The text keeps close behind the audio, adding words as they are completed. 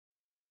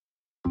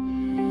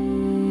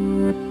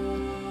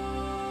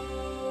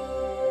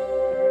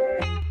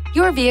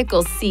Your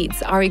vehicle's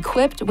seats are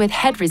equipped with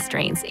head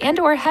restraints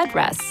and/or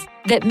headrests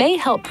that may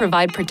help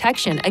provide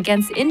protection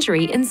against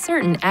injury in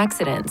certain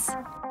accidents.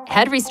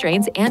 Head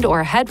restraints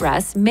and/or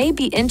headrests may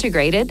be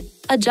integrated,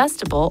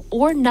 adjustable,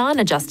 or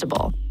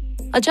non-adjustable.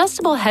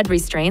 Adjustable head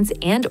restraints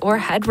and/or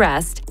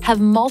headrest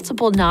have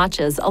multiple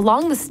notches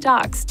along the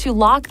stalks to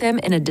lock them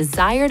in a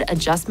desired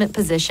adjustment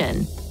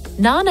position.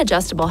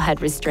 Non-adjustable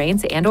head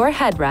restraints and/or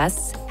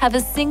headrests have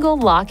a single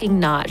locking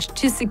notch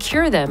to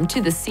secure them to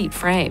the seat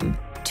frame.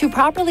 To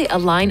properly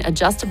align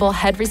adjustable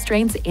head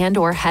restraints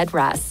and/or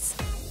headrests,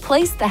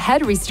 place the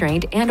head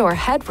restraint and/or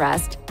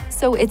headrest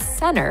so its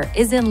center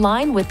is in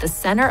line with the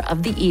center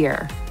of the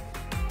ear.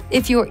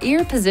 If your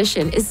ear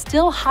position is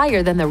still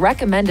higher than the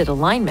recommended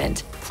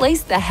alignment,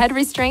 place the head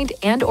restraint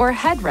and/or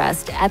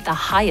headrest at the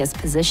highest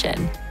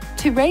position.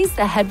 To raise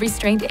the head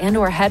restraint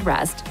and/or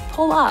headrest,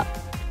 pull up.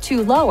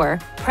 To lower,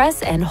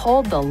 press and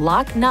hold the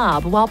lock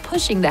knob while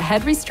pushing the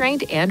head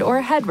restraint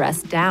and/or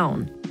headrest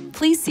down.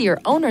 Please see your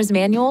owner's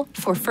manual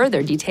for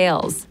further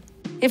details.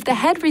 If the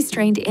head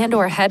restraint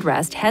and/or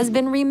headrest has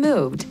been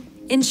removed,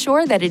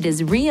 ensure that it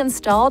is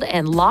reinstalled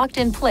and locked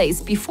in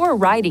place before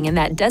riding in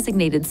that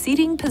designated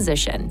seating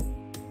position.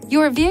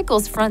 Your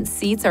vehicle's front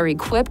seats are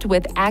equipped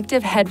with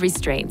active head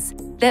restraints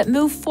that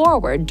move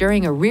forward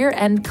during a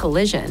rear-end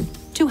collision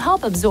to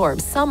help absorb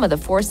some of the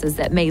forces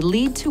that may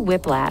lead to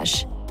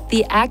whiplash.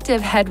 The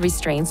active head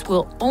restraints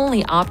will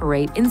only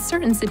operate in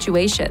certain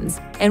situations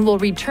and will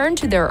return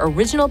to their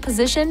original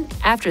position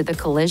after the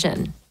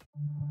collision.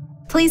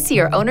 Please see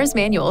your owner's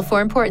manual for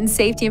important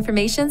safety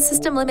information,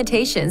 system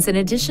limitations, and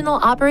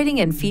additional operating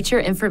and feature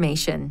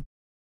information.